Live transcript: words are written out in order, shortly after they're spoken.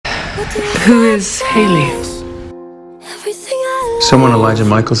Who is Hayley? Someone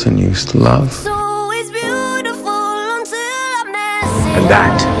ElijahMikaelson used to love. And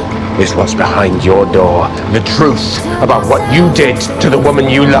that is what's behind your door. The truth about what you did to the woman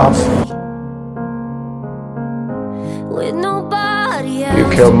you love. You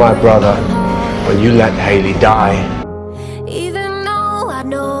killed my brother when you let Hayley die. Even though I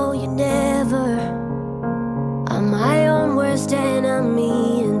know you never, I'm my own worst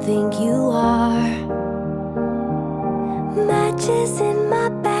enemy and think you are. Matches in my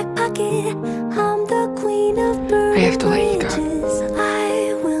back pocket, I'm the queen of birds. I have to let you go.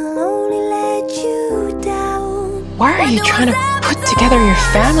 I will only let you down. Why are you trying to put together your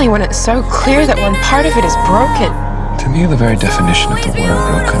family when it's so clear that one part of it is broken? To me, the very definition of the word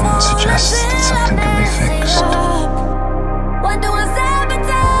broken suggests that something can be fixed. Why do I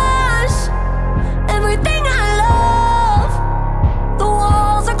sabotage everything I love? The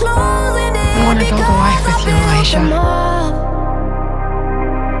walls are closing in. I want to build a life with you, Elijah.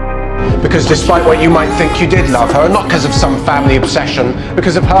 Because despite what you might think, you did love her, not because of some family obsession,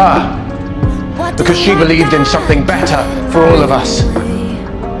 because of her. Because she believed in something better for all of us.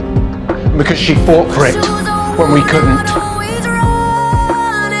 Because she fought for it when we couldn't.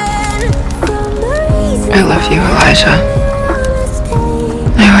 I love you, Elijah.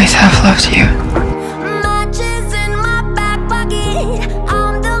 I always have loved you. Matches in my back pocket,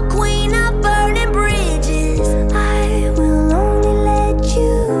 I'm the queen of burning bridges. I will only let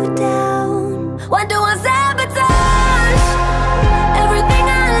you down. Why do I sabotage everything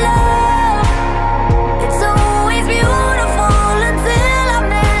I love? It's always beautiful until I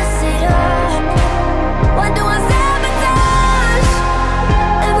mess it up. Why do I sabotage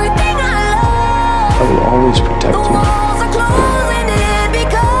everything I love? I will always protect The you. walls are closing in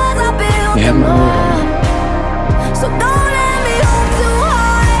because I built You have them my word on up. So don't let me up too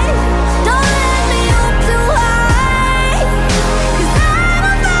high. Don't let me up too high. 'Cause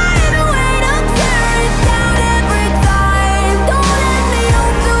I'ma find a way to tear it down every time. Don't let me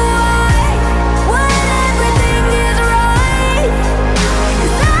up too high when everything is right.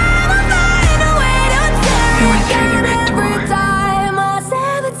 'Cause I'ma find a way to tear I went it through the down red every door. time. I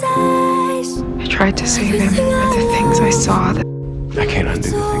sabotage. I tried to save him, but the things I saw, that I can't undo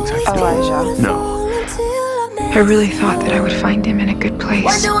the things I did. Elijah. No. I really thought that I would find him in a good Why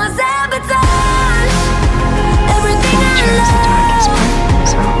place. do I sabotage everything He I chose the darkest love? part,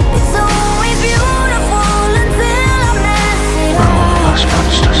 so It's always beautiful until I mess it We're all up. lost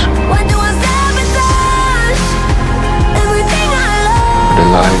monsters.